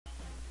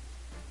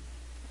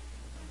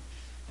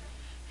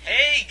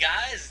Hey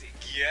guys,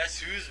 guess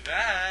who's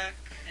back?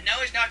 And now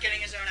he's not getting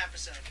his own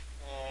episode.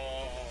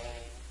 Oh,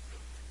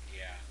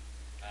 yeah.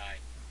 Hi,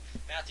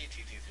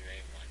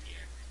 Matthew2231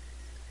 here.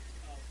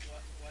 Oh,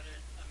 what an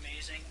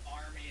amazing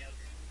army of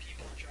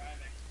people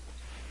driving.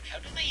 How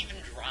do they even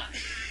drive?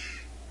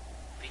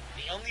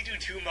 They only do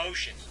 2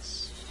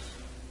 motions.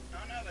 No,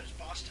 but it's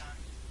boss time.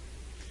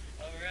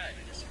 Alright.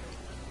 Oops.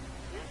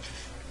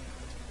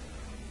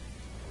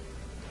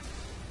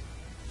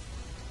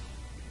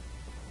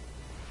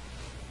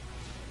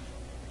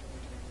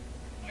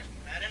 Why did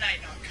Meta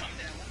Knight not come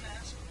down with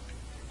that?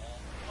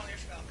 Oh,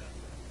 here's Falco.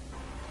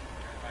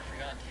 I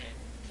forgot to hit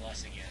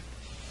plus again.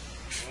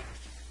 Whoops.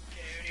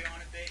 Okay, who do you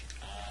want to be?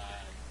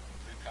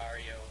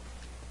 Lucario.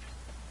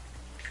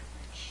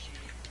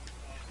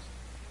 Fox.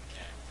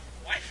 Okay.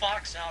 Why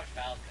Fox, not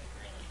Falco,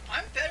 really?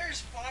 I'm better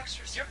as Fox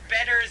for some You're reason.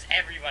 better as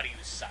everybody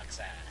who sucks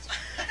ass.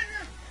 I don't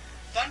know.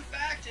 Fun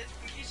fact, in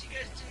case you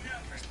guys didn't know,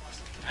 first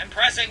boss. I'm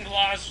pressing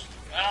plus.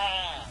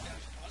 Ah!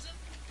 Was it?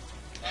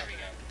 There we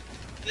go.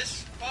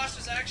 This boss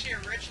was actually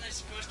originally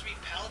supposed to be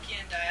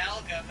Palkia and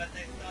Dialga, but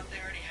they thought they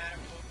already had a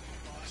Pokemon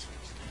boss,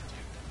 which they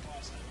took the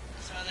boss out.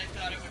 So they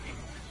thought it would be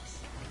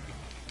pointless.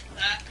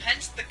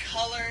 Hence the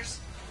colors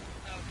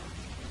of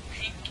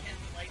pink and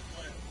light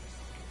blue.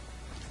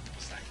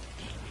 It's like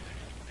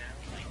now,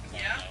 like,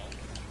 Yeah. no.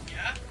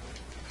 Yeah.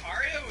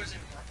 Lucario was in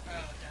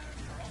down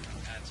in Brawl.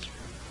 That's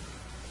true.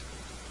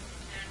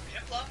 And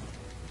Piplup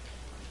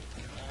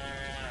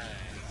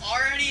Alright.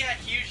 already had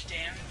huge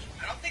damage.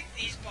 I don't think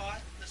this boss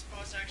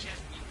actually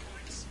has weak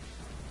points.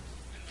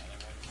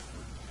 Another one.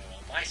 Oh,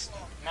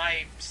 well,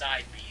 my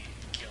side B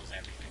kills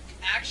everything.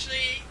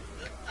 Actually,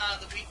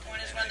 the weak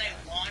point is when they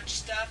launch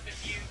stuff.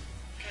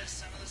 Because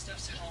some of the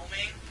stuff's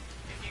homing,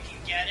 if you can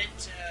get it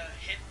to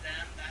hit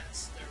them,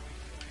 that's their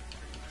weak point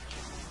pretty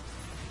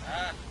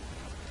much.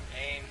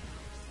 Aim.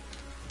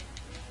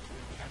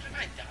 How did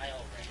I die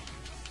already?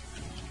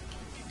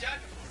 You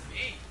died before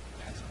me.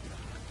 That's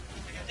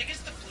Like, I think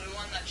it's the blue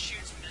one that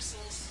shoots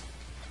missiles.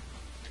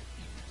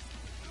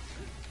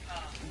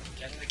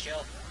 getting the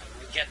kill.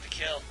 We'll get the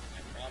kill.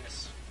 I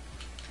promise.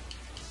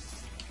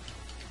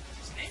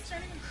 His names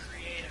aren't even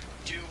creative.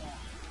 Duon.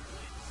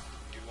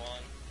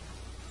 Do-on.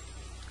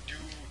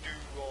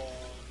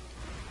 Do-on.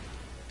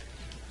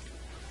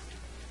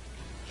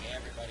 Okay,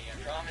 everybody,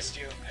 I promised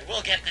you. I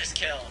will get this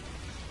kill.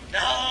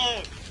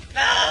 No!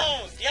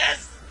 No!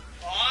 Yes!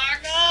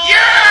 Fox! No!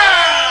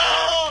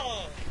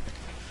 Yeah!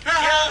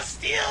 Kill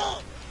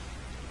steal!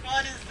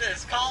 What is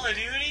this? Call of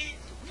Duty?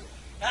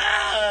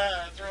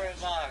 Ah! Throw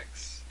a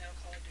box. No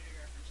Call of Duty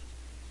references.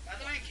 By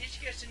the way, in case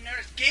you guys didn't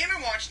notice, Game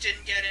 & Watch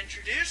didn't get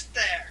introduced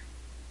there.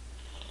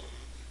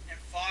 And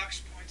Fox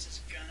points his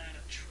gun at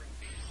a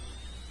trophy.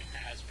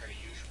 As per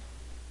usual.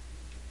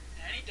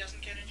 And he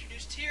doesn't get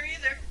introduced here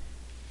either.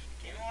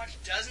 Game &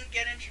 Watch doesn't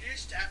get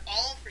introduced at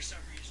all for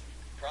some reason.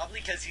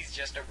 Probably because he's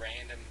just a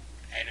random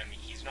enemy.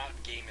 He's not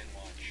Game &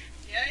 Watch.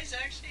 Yeah, he's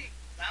actually...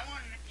 That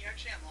one, you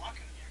actually unlock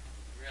him here.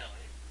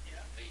 Really? Yeah.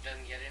 But he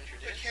doesn't get The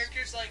introduced?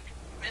 characters like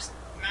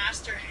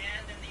Master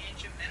Hand and the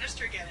Ancient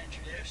Minister get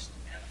introduced.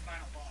 And the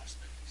final boss,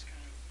 that is kind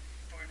of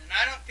important. And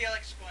I don't feel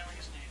like spoiling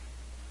his name.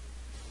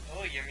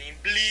 Oh, you mean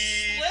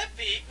Bleed?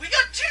 Slippy? We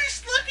got 2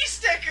 Slippy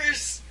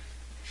stickers!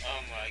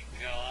 Oh my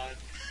god.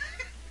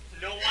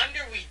 No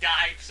wonder we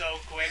died so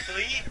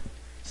quickly.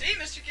 See,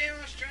 Mr. Game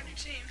Watch joined your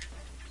team.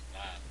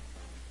 Wow.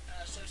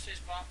 Subspace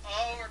Bomb.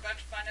 Oh, we're about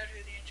to find out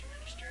who the Ancient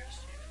Minister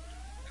is.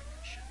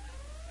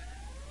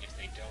 If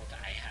they don't,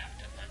 I have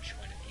to punch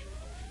one of you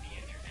over the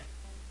internet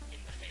in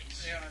the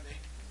face. They are the.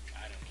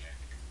 I don't care.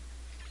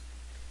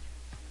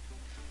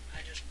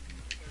 I just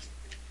was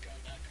going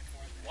back and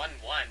forth.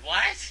 1-1.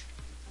 What?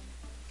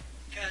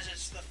 Because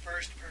it's the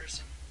first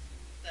person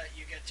that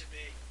you get to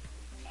be.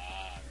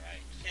 Ah,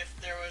 right. If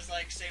there was,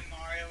 like, say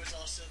Mario was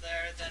also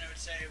there, then it would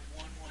say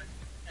 1-1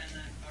 and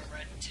then a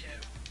red 2.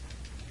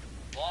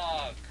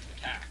 Log.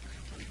 Attack.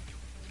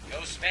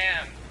 Go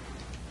spam.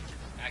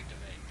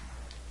 Activate.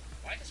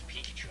 Why does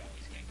Pikachu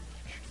always get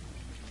glitched?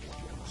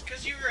 It's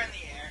because you were in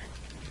the air.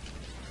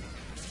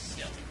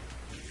 Still.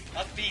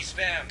 Up B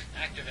spam.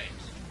 Activate.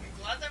 I'm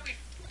glad that we...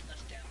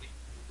 That's down B.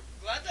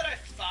 I'm glad that I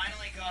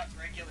finally got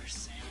regular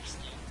Samus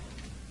though.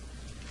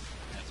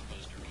 As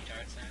opposed to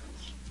retard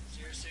Samus.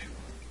 Zero Suit.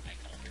 I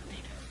call her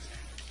retard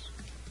Samus.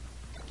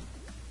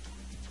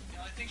 The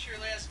only thing she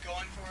really has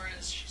going for her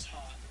is she's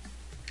hot.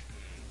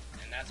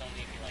 And that's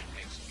only if you like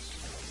pixels.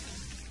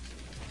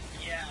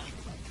 Yeah.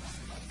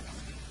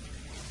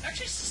 I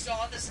actually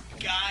saw this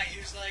guy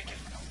who's like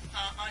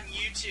on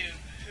YouTube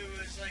who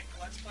was like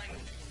let's playing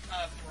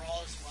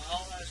Brawl as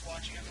well. I was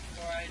watching it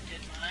before I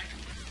did mine.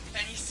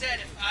 And he said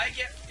if I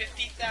get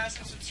 50,000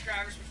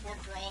 subscribers before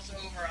Brawl's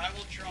over, I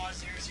will draw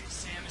Zero Suit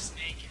Samus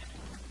naked.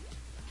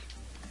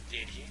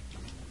 Did he?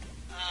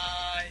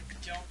 I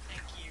don't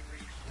think he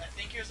I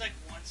think he was like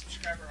 1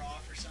 subscriber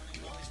off or something.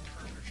 All these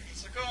perverts.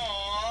 It's like,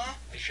 aww.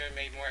 They should have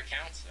made more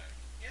accounts then.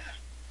 Yeah.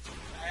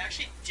 I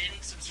actually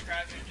didn't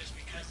subscribe to him just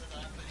because of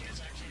that, but he was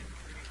actually a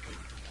pretty good.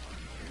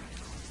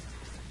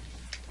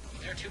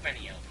 There are too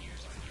many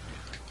LPers on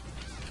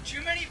YouTube.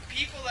 too many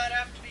people that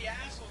have to be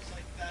assholes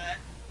like that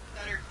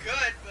are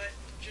good, but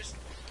just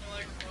they're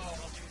like, oh,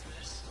 I'll do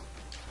this.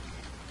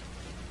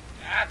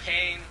 Ah,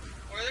 pain.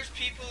 Or there's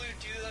people who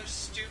do those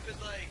stupid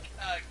like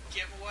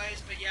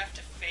giveaways, but you have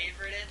to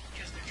favorite it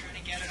because they're trying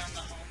to get it on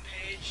the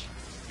homepage.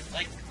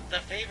 Like,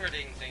 the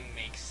favoriting thing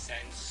makes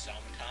sense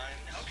sometimes.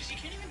 No, because you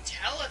can't even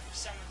tell if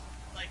someone,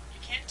 like,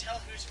 you can't tell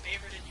who's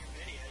favorited your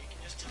video. You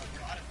can just tell who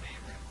got a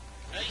favorite.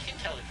 No, you can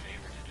tell who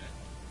favorited it.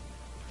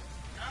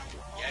 No,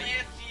 Yeah, only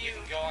if you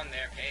can go on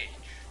their page.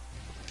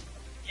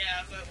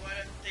 Yeah, but what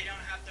if they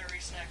don't have their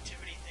recent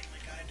activity thing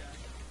like I done?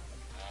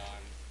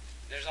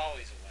 There's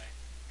always a way.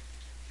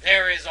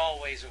 There is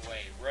always a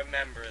way.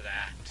 Remember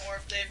that. Or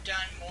if they've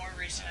done more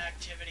recent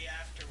activity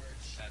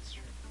afterwards. That's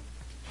true.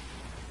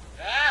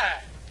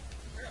 Ah!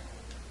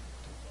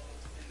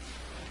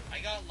 I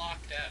got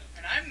locked out.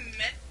 And I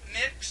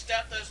mixed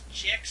up those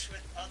jicks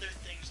with other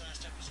things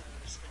last episode.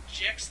 It's the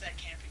jicks that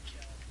can't be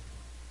killed.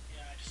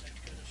 Yeah, I just had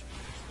to go this way.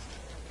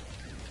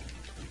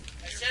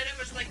 I said it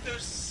was like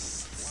those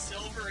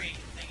silvery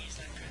thingies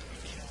that couldn't be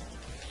killed.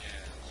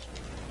 Yeah.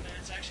 But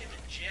it's actually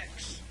the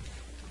jicks.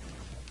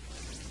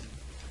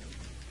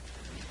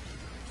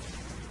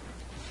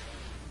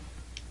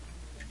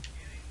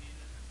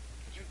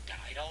 You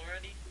died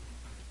already?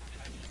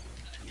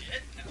 I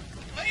did? No.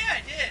 Oh yeah,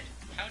 I did.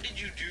 How did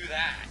you do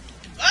that?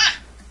 Ah!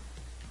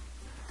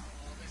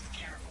 Oh, this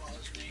camera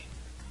follows me.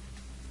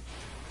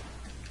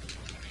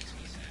 That makes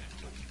me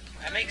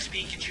sad. That makes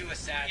Pikachu a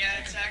sad Yeah,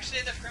 man. it's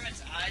actually the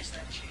Primate's eyes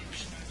that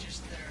changed, not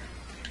just their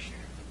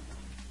picture.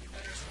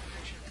 There's the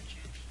picture that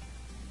changed.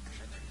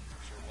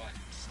 For what?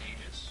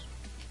 Stages?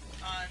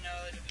 No,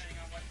 depending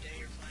on what day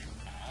you're playing.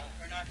 Ah,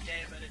 Or not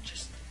day, but it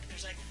just,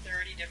 there's like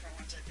 30 different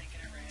ones, I think, in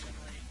it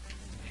randomly.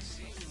 I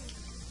see.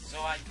 So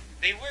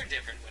they were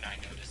different when I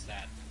noticed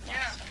that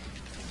last time.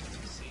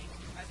 I see.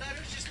 I thought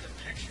it was just the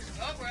picture.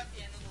 Oh, we're at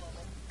the end of the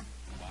level.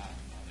 Wow.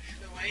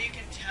 The way you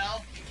can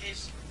tell, in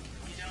case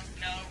you don't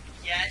know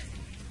yet,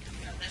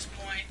 at this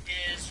point,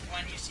 is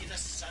when you see the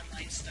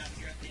sunlight stuff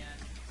here at the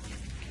end.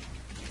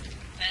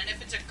 And if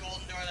it's a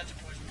golden door, that's a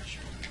poison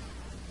mushroom.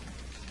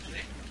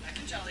 See? I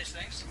can tell these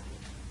things.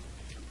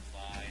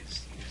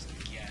 Lies. You just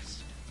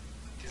guessed.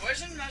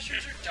 Poison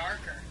mushrooms are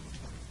darker.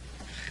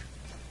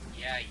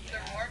 Yeah.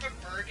 They're more of a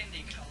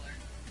burgundy color.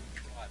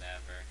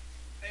 Whatever.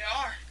 They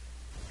are.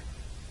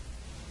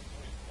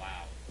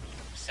 Wow.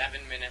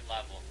 7-minute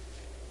level.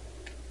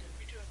 Did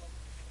we do a level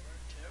before,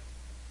 too?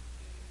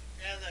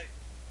 Yeah, the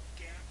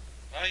game.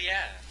 Oh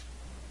yeah.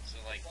 So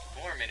like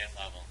 4-minute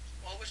level.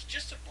 Well, it was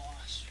just a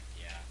boss.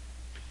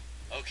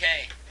 Yeah.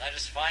 Okay, let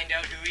us find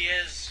out who he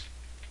is.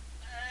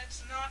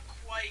 It's not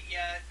quite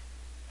yet.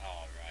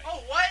 Alright.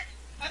 Oh, what?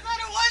 I thought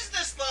it was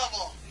this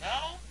level.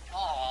 No?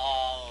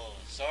 Oh,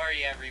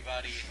 sorry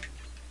everybody.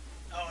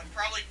 Oh, and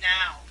probably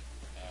now.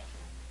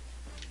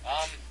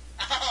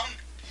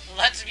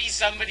 Let's be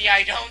somebody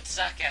I don't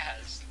suck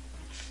as.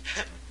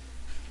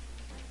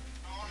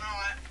 Oh no,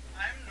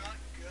 I'm not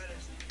good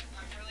as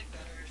I'm really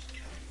better as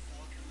Captain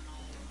Falcon and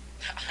all of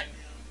them.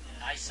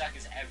 I suck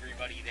as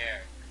everybody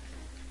there.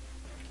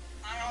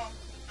 I don't know.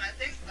 I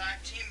think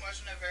that team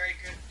wasn't a very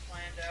good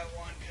planned out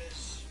one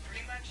because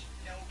pretty much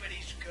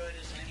nobody's good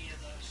as any of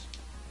those.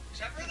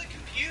 Except for the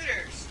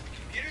computers. The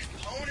computers'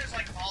 pwn is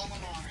like all of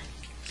them are.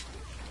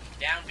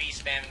 Down B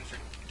spamming for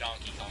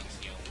Donkey Kong's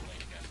the only way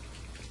to go.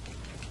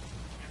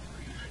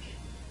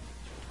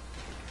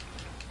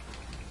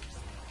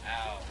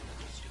 Ow.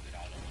 Stupid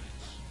auto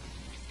lines.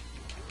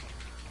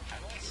 How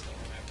do I still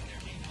remember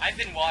their name? I've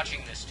been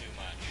watching this too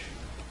much.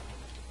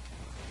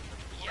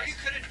 Or you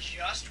could have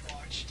just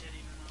watched it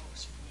even though it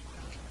was free.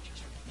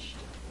 Just watched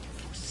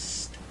it.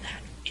 Psst,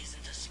 that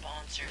isn't a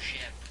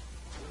sponsorship.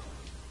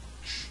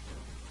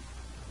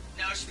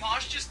 No,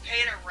 Smosh just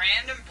paid a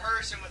random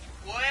person with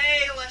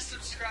way less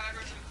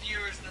subscribers and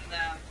viewers than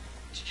them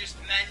to just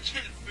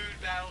mention Food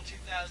Battle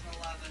 2011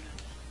 in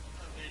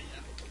a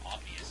video.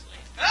 Obviously.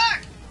 Ah!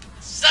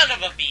 Son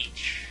of a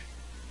beach!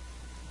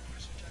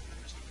 Guess we're talking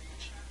about Mr.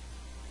 Beach now.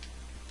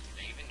 Do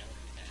they even know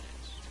who that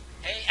is?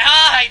 Hey,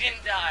 I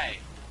didn't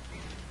die!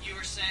 You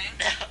were saying?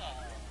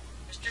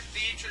 Mr.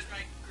 Beach was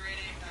my grade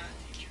 8 math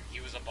teacher. He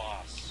was a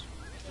boss.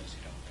 For those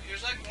who don't know. He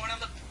was like one of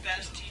the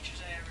best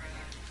teachers I ever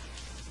had.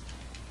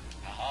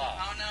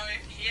 Aha. Oh no,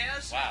 he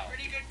has Wow.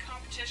 pretty good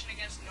competition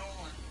against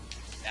Nolan.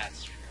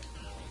 That's true.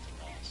 Nolan's a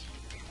boss.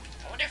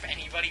 I wonder if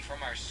anybody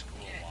from our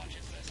school Yeah.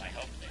 watches this. I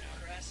hope they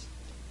don't. Chris.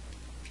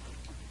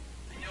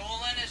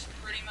 Nolan is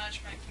pretty much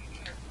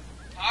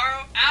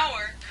our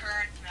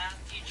current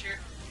math teacher.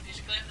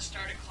 Basically at the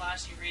start of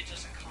class he reads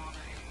us a comic.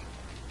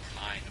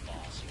 Kind of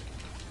awesome.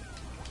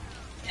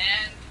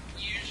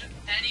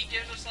 And he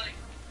gives us like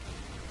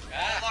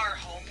all our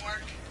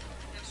homework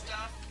and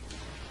stuff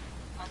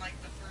on like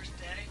the first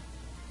day.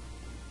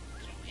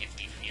 If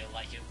we feel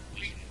like it,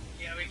 we can.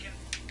 Yeah, we can.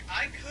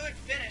 I could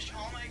finish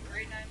all my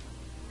grade 9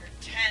 or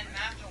 10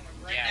 math homework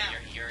right now.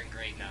 Yeah, you're in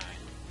grade 9.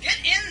 Get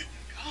in!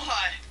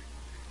 God!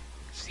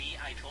 See,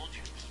 I told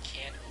you, he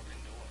can't open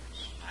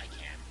doors. I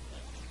can't.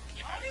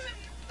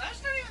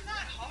 That's not even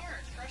that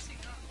hard. Pressing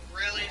up.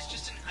 Really, it's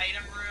just an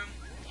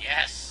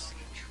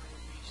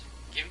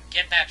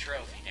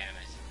trophy, damn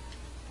it.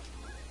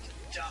 It's a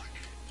duck.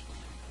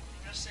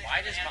 I'm gonna say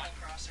Why does Animal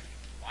Crossing.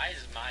 Why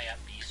is my up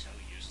B so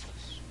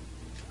useless?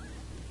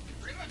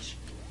 Pretty much.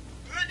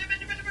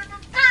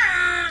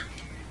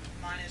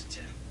 Mine is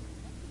too.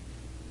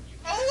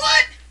 Oh,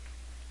 what?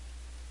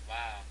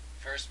 Wow.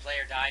 First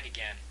player died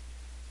again.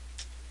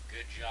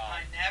 Good job.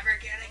 I never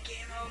get a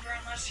game over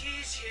unless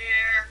he's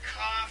here.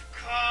 Cough,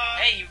 cough.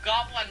 Hey, you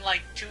got one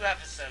like 2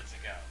 episodes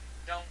ago.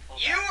 Don't pull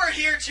You that. were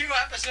here 2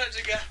 episodes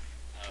ago.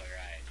 Oh,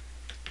 right.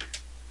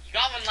 You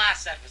got one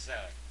last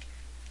episode.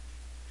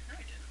 No,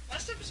 we didn't.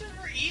 Last episode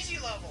were easy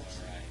levels.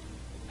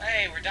 Alright.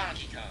 Hey, we're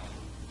Donkey Kong.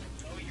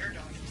 Oh, you're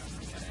Donkey Kong.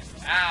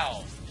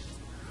 Ow.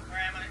 Where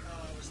am I?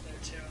 Oh, I was there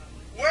too.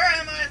 Where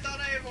am I? I thought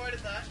I avoided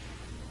that.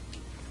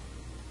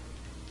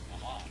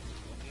 Aha.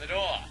 Open the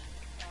door.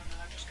 Oh no,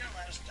 I'm just gonna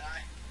let us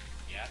die.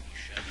 Yeah, you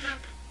should.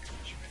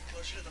 Should move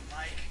closer to the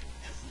mic.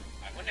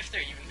 I wonder if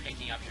they're even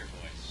picking up your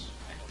voice.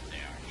 I hope they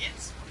are. It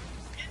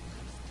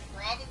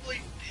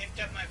probably picked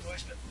up my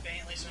voice, but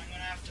faintly, so I'm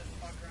gonna have to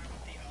fuck around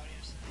with the audio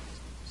settings.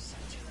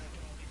 Censor that,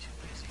 but I'll be too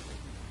lazy.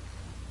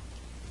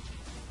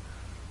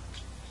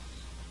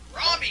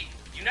 Robbie!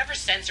 You never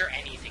censor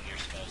anything you're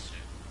supposed to.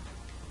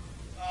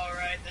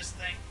 Alright, this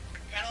thing.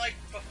 Kind of like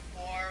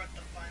before with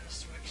the find the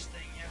switch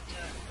thing. You have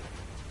to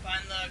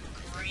find the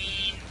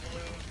green,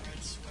 blue, and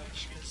red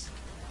switch, because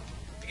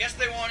I guess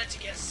they wanted to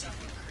get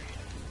somewhat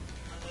creative.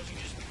 Those are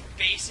just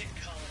basic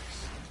colors.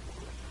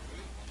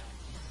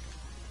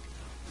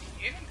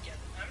 You even get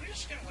them. I'm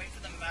just gonna wait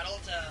for the metal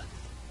to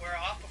wear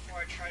off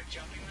before I try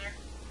jumping there.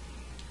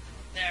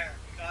 There,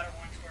 we got it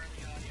once where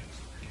the audio is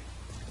working.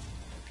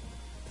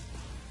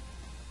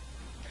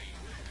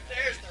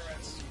 There's the red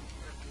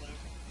or blue.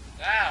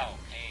 Ow.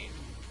 Pain.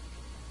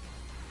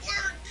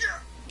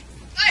 Where?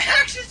 I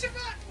actually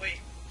survived!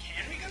 Wait,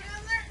 can we go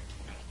down there?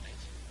 I don't think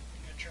so.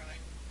 I'm gonna try.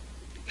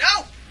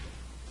 No!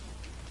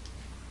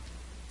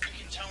 You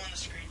can tell when the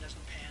screen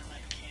doesn't pan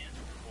that you can't.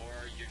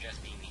 Or you're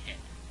just being hit.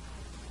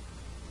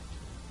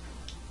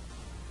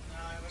 No,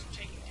 I wasn't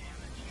taking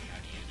damage.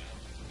 How do you know?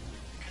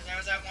 Because I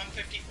was at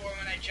 154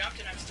 when I jumped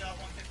and I'm still at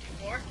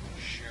 154.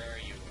 Sure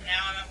you were.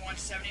 Now I'm at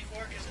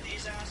 174 because of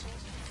these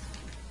assholes.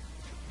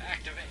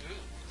 Activate. Ooh,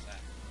 what's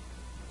that?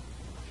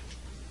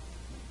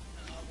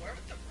 Where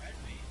would the red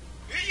be?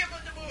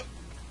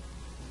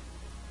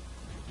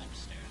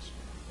 Upstairs.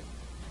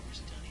 We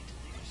still need to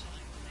leave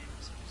something to name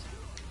this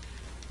episode.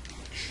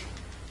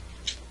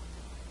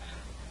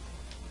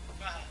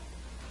 Ah.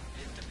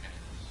 It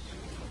depends.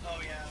 Oh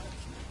yeah.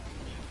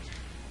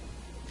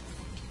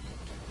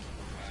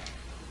 Wow.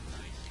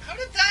 Nice. How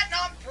did that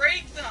not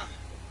break them?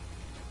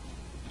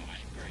 I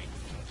break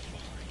them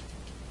fine.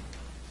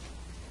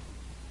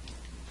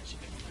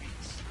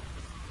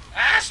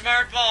 Ah,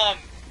 smart bomb!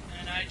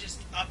 And I just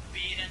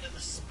upbeat into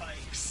the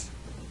spikes.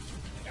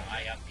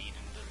 I upbeat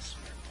into the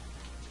smart bomb.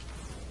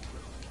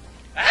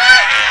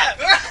 Ah!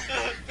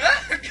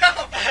 Go!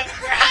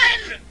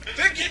 Run!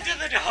 Get to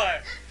the door!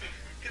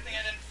 Good thing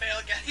I didn't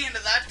fail getting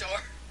into that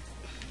door.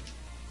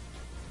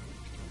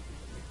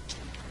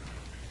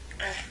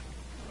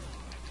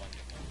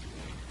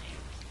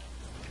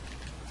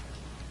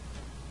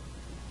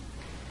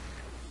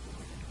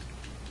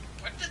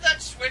 What did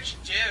that switch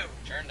do?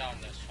 Turned on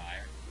this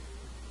fire.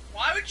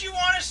 Why would you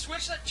want a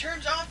switch that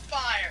turns on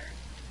fire?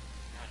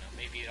 I don't know,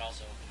 maybe it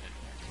also opened the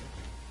door.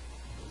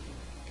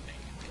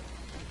 Maybe.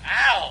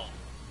 Ow!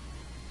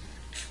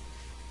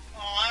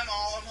 Oh, I'm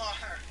all of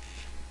her.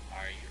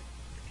 Are you?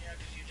 Yeah,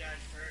 because you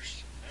died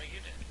first. No, you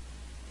did.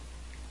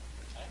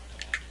 Oh, no, I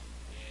didn't.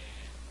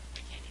 Yeah,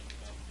 I can't even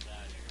go up the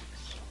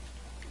ladders.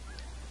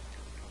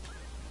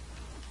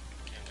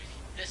 Anyway,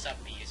 this up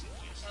B isn't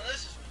useless. Oh,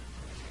 this is one.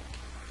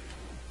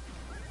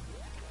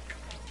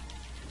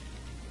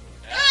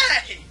 Yeah.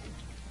 Hey!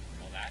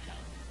 Well, that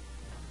helped.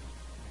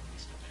 At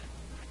least a bit.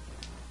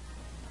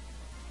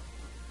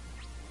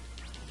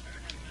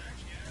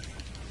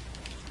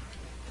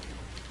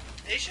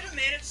 They should have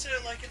made it so,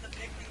 like in the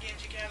Pikmin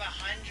games, you can have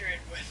 100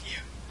 with you.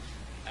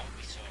 That would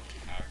be so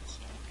hard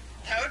stuff.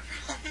 That would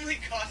probably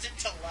cause it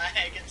to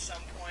lag at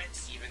some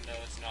points. Even though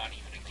it's not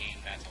even a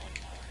game that's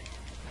online.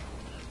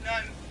 No,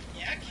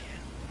 yeah, I can.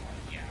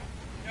 Yeah.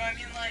 No, I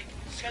mean like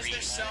because Screen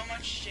there's so lag.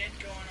 much shit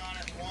going on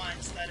at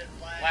once that it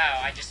lags. Wow,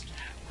 I just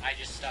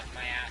stuck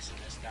my ass in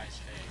this guy's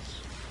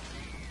face.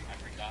 I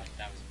forgot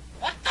that was...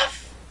 What the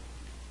f...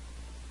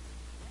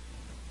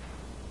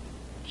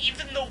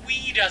 Even the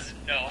Wii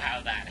doesn't know how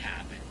that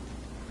happened.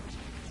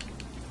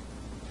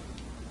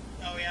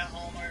 Oh yeah,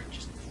 Hallmark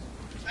just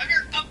have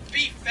your up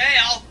B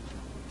fail.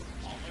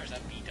 Almost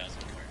up B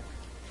doesn't work.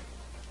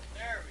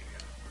 There we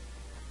go.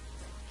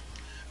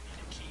 We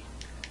need a key.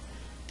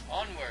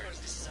 Onward. What is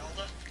this,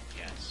 Zelda?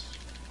 Yes.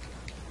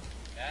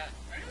 Yeah.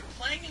 Are you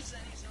playing as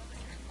any Zelda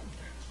here?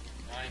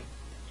 Mine.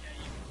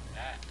 Yeah, you.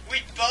 That. We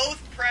both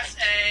press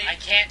A. I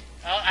can't...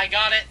 Oh, I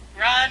got it.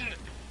 Run!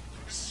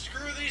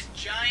 Screw these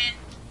giant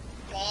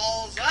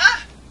balls.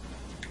 Ah!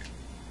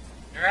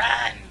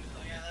 Run!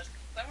 Oh yeah,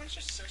 that one's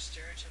just so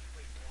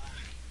stereotypically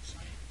black. It's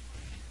not even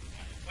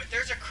funny. Wait,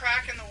 there's a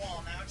crack in the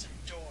wall. Now it's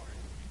a door.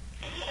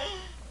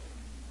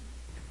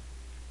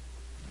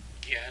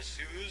 Guess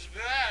who's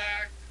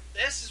back?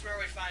 This is where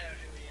we find out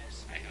who he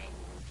is. I hope.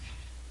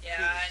 Yeah,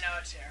 Who's- I know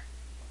it's here.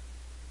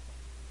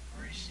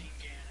 Already seen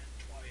Ganon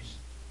twice.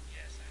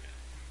 Yes, I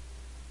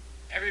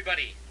know.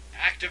 Everybody,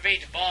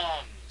 activate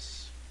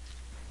bombs.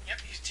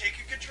 Yep, he's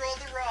taking control of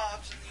the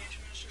Robs, and the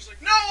Ancient Minister's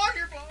like, no, I'm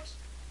your boss.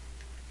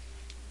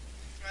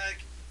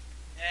 Like,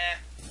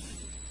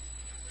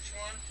 which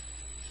one?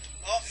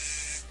 Oh.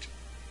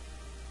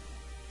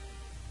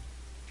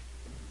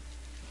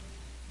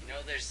 You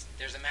know,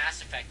 there's a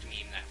Mass Effect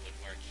meme that would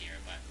work here,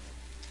 but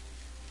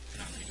it's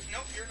not really.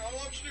 Nope, you're not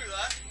allowed to do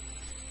that.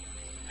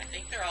 I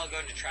think they're all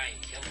going to try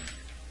and kill him.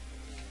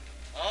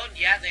 Oh,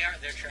 yeah, they are.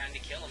 They're trying to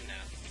kill him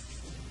now.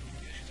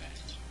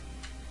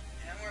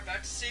 And we're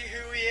about to see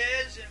who he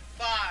is in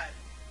 5,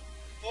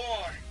 4,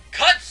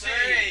 Cutscene!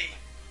 3.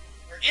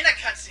 We're in a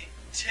cutscene.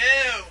 2.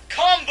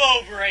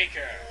 Combo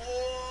breaker!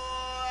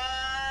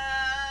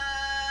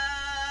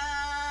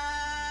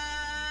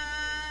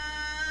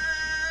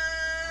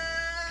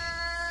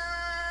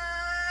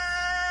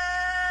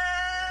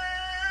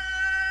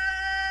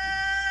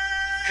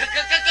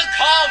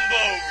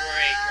 Combo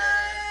breaker!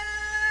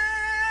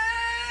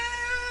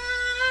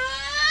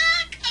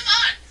 Come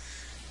on!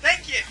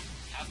 Thank you.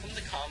 How come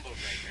the combo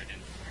breaker didn't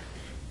work?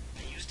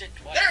 I used it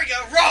twice. There we go.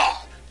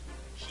 Rob!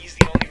 He's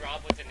the only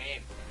Rob with a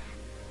name.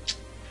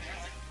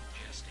 Apparently.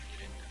 Just if you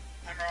didn't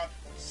know. I'm Rob.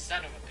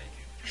 Son of a bitch.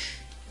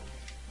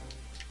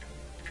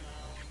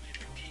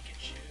 Maybe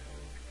Pikachu.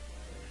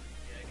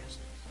 Yeah, I guess.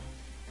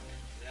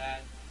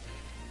 That...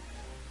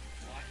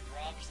 Why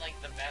Rob's like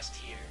the best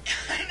here.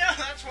 I know,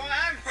 that's why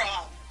I'm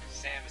Rob.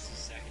 Samus is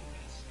second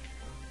best.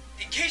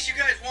 In case you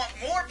guys want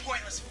more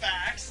pointless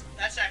facts,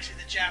 that's actually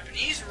the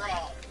Japanese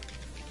Rob.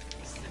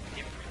 What's the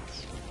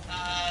difference?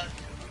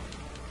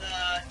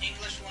 The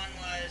English one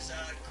was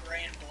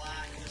gray and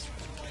black. This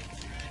one's white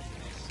and red.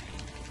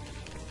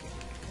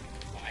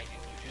 Why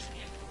didn't you just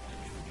get one?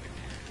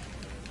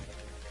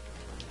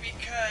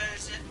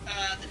 Because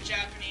the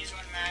Japanese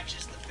one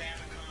matches the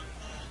Famicom.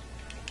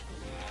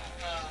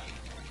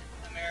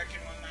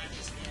 American one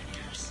matches the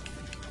NES.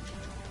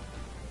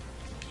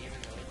 Even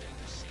though they're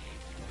the same.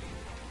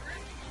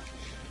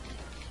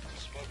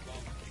 Spoke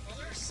well. Well,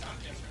 there are some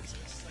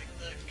differences. Like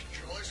the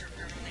controllers are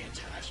permanently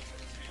attached to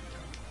the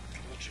Famicom.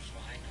 Which is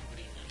why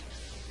nobody knows.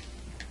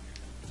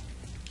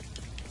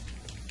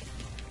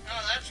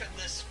 Oh, that's what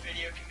this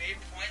video can be.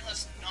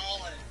 Pointless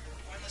knowledge.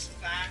 Pointless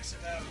facts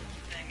about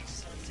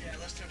things. So, yeah, I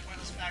listed a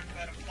pointless fact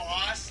about a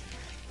boss.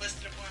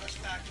 Listed a pointless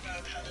fact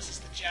about how this is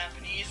the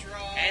Japanese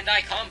raw. And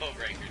I combo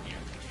breakered you.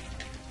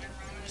 And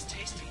ramen is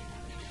tasty.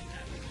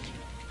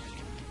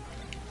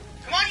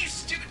 Come on, you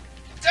stupid...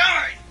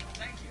 Sorry!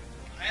 Thank you.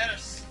 I had a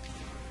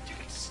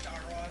stupid Star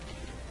Rod.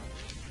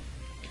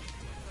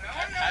 But I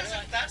want to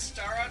know if that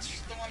Star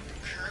Rod's the one from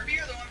Kirby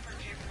or the one from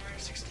Paper Mario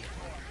 64.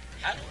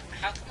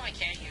 How come I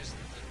can't use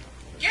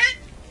Get!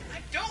 I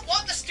don't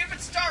want the stupid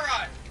Star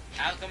Rod!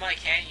 How come I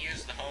can't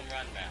use the home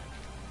run bound?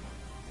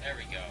 There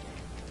we go.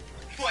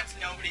 Once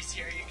nobody's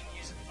here, you can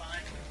use it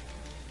fine.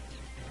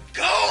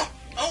 Go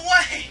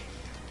away!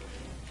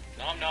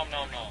 Nom nom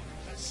nom nom.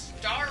 The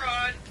Star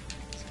Rod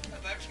is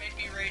about to make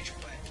me rage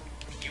quit.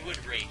 You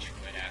would rage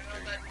quit No,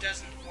 after. that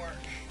doesn't work.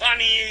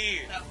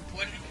 Bunny! That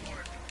wouldn't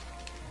work.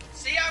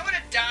 See, I would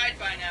have died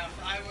by now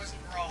if I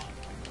wasn't Rob.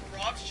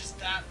 Rob's just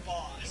that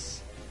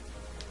boss.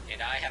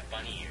 And I have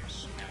bunny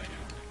ears. No, I don't.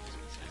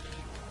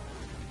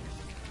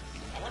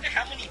 I wonder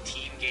how many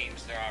team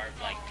games there are of,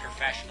 like,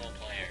 professional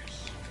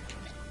players.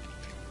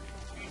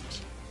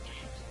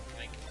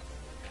 Like,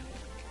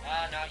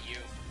 not you.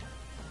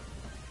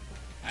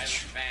 I'm a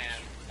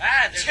fan.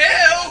 Ah, there's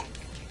 2!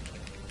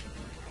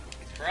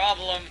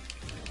 problem.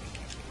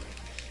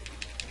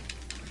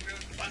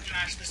 Button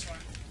mash this one.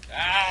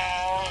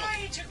 Ow! Oh,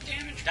 he took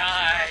damage.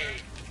 Die!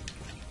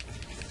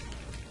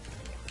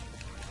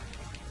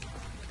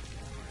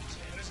 So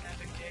it was an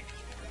epic kick.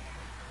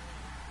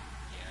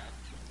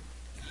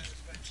 Yeah. I was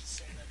about to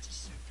say that's a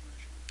soup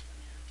commercial. And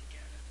you have to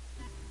get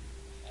it.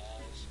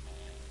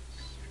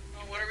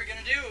 Well, what are we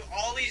gonna do?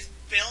 All these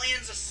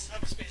billions of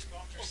subspace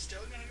bombs are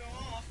still gonna go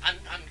off.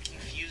 I'm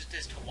confused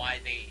as to why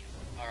they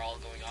are all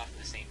going off at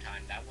the same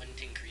time. That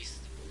wouldn't increase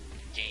the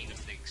gain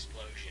of the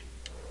explosion.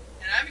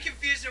 And I'm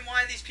confused on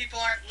why these people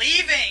aren't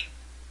leaving.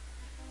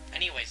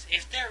 Anyways,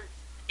 if they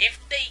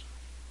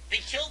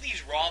kill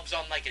these Robs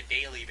on like a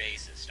daily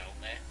basis, don't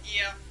they?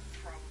 Yeah,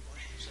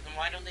 probably. So then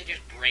why don't they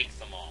just break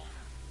them all?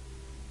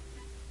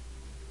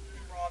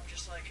 Rob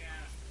just like,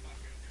 fuck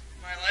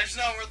it. My life's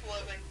not worth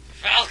living.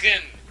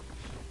 Falcon!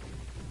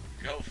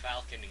 Go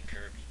Falcon and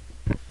Kirby.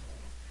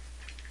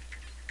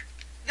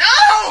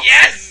 No!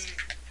 Yes!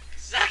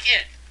 Suck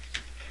it!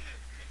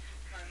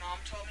 My mom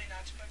told me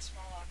not to put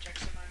small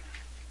objects in my mouth.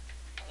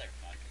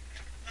 Motherfucker.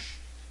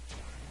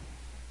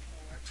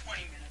 Well, we're at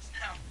 20 minutes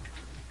now.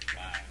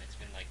 Wow, it's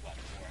been like, what,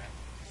 four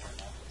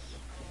levels?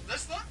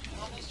 This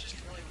level's just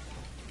really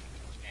long.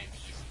 And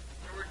easy.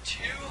 There were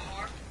 2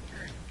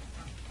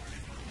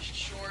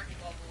 short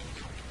levels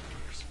or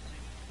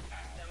something.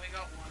 Then we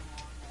got 1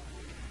 long level.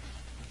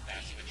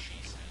 That's what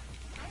she said.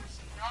 No, it's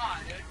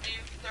not.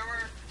 There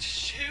were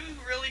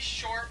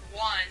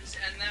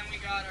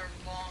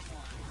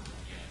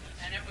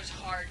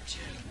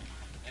too.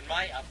 And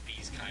my up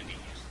B's kind of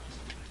useless.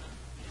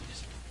 You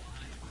just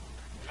fly.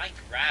 My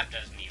grab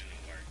doesn't even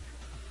work.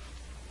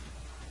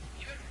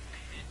 Even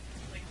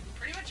like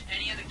pretty much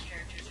any of the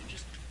characters are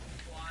just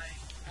fly.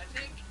 I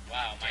think.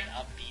 Wow, my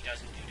up B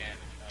doesn't do damage.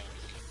 Oh,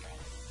 this is a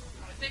problem.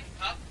 I think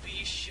up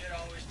B should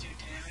always do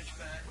damage,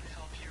 but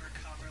help you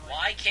recover. Like,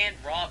 Why can't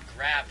Rob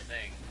grab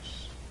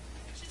things?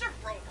 He's a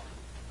robot.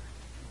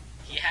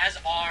 He has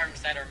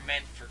arms that are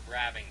meant for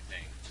grabbing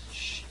things.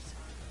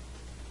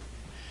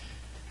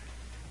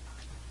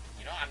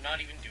 You know, I'm not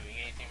even doing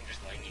anything, I'm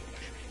just letting you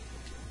push me.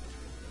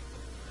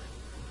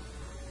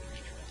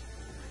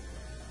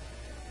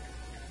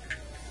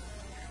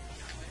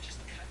 I just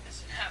cut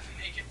this in half and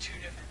make it two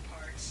different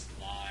parts.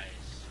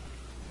 Lies.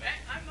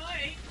 I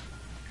might.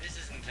 This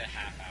isn't a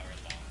half-hour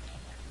long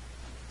level.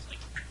 It's like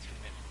 2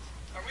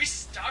 minutes. Are we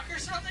stuck or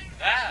something?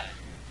 Ah!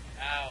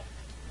 Ow.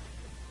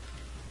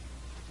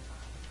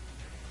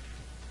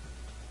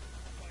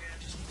 Oh yeah,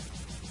 just...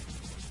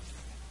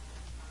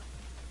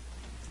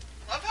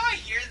 Love how I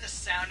hear the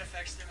sound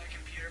effects through my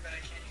computer, but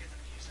I can't hear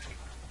the music.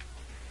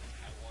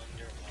 I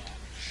wonder why.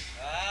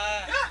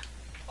 Ah! Ah!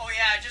 Oh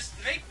yeah, just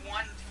make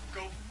one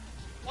go...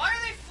 Why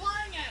are they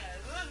flying at us?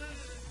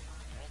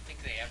 I don't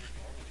think they ever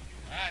normally do.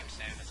 I'm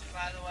Samus.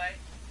 By the way,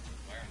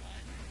 Where am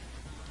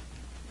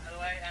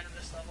I? end of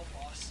this level,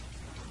 boss.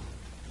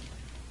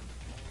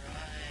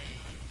 Alright.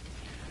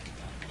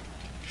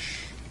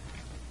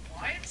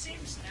 Why it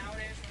seems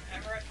nowadays,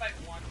 whenever I fight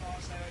one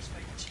boss, I always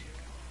fight two.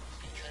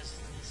 Because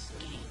this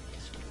game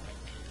is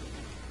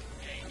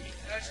broken.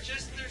 It's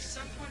just, there's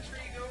some points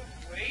where you go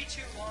way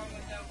too long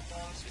without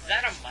boss Is fights.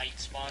 that a might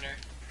spawner?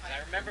 'Cause I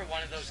remember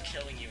one of those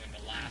killing you in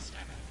the last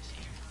time I was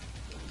here.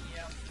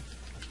 Yep.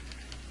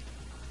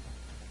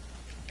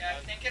 Yeah,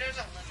 I think it has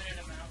a limited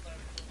amount, but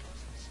it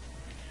wasn't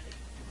spawning any.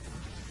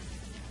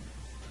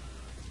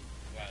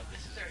 Wow,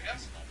 this is There a we go.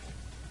 nice level.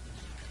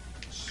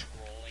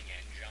 Scrolling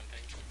and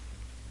jumping.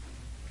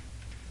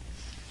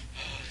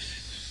 Oh, this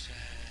is sad.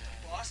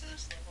 The boss of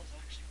this level is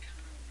actually kind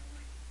of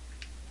annoying.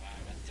 Wow,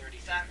 I'm at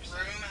 33%. That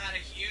room had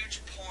a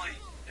huge point.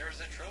 There was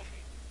a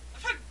trophy. I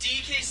thought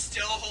DK's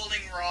still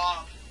holding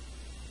Rob.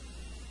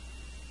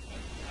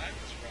 I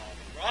was Rob.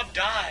 Rob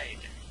died!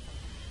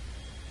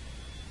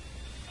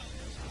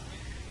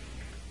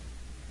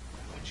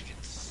 Which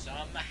can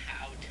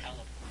somehow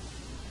teleport.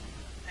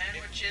 And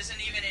which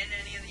isn't even in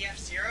any of the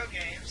F-Zero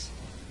games.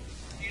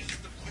 He uses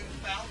the Blue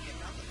Falcon,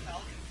 not the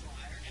Falcon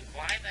Flyer. And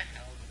why the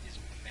hell is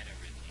Meta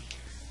Ridley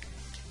here?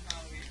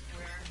 Oh, we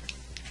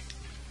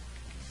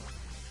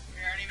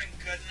aren't even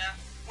good enough.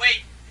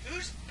 Wait,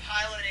 who's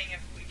piloting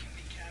if we can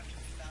be Captain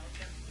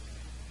Falcon?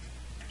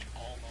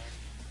 Almar.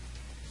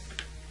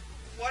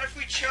 What if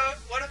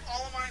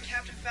Olimar and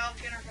Captain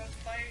Falcon are both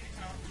fighting?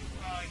 Oh,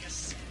 I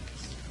guess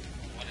Samus.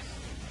 What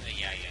is...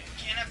 yeah.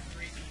 Can't have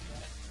three people.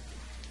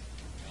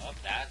 Oh,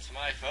 that's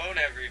my phone,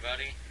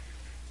 everybody.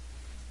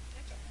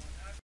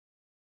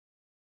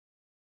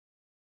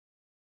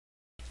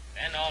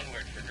 And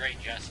onward for great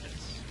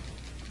justice.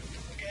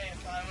 Okay,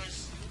 if I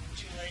was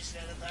too lazy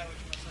to edit that, which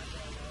most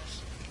likely I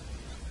was.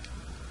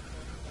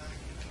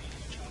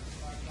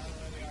 By the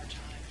way, we are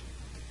timed.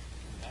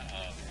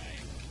 Uh-oh,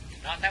 right.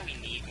 Not that we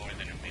need more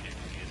than a minute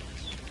to do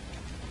this.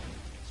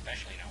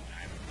 Especially not when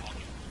I have a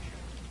pocket launcher.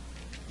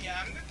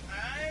 Yeah,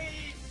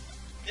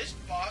 this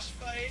boss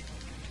fight,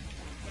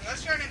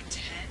 unless you're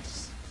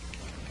intense,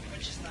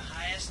 which is the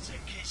highest in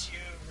case you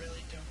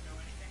really don't know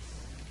anything,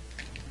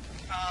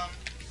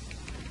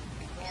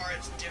 or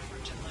it's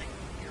different in like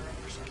Europe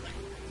or something.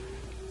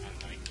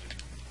 Unlikely.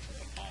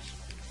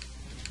 Impossible.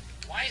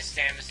 Why is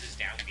Samus's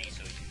down B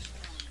so useless?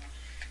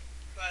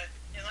 But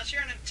unless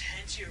you're in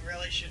intense, you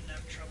really shouldn't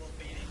have trouble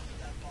beating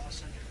that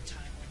boss under the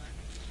time limit.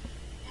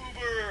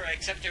 Uber!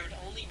 Except it would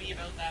only be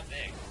about that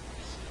big.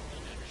 I still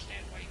don't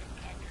understand why you have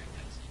copyright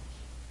that scene.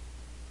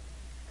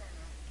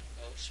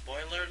 Oh,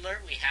 spoiler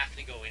alert, we have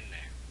to go in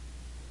there.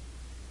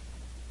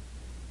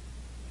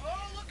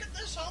 Oh, look at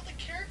this! All the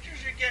characters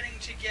are getting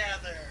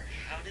together.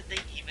 How did they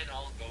even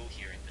all go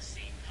here at the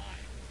same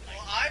time? Like,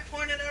 Well, I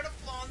pointed out a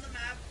flaw in the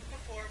map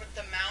before with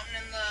the mountain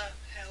and the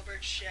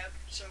Halberd ship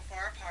so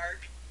far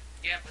apart.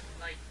 yeah, but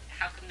like,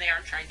 how come they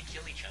aren't trying to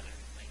kill each other?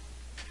 Like,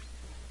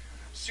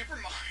 Super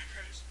Mario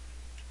Bros.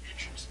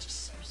 Entrance to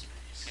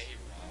subspace. hey,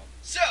 Rob.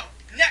 So,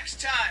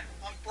 next time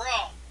on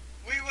Brawl,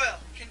 we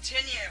will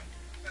continue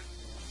with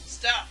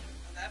stuff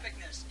of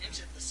epicness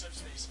into the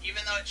subspace,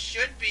 even though it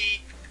should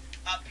be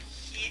up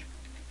here.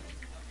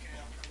 Okay,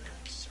 I'll probably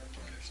have to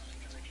circle it or something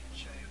because I can't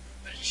show you.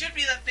 But it should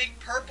be that big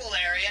purple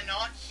area,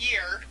 not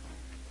here.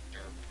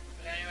 Derp.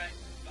 But anyway,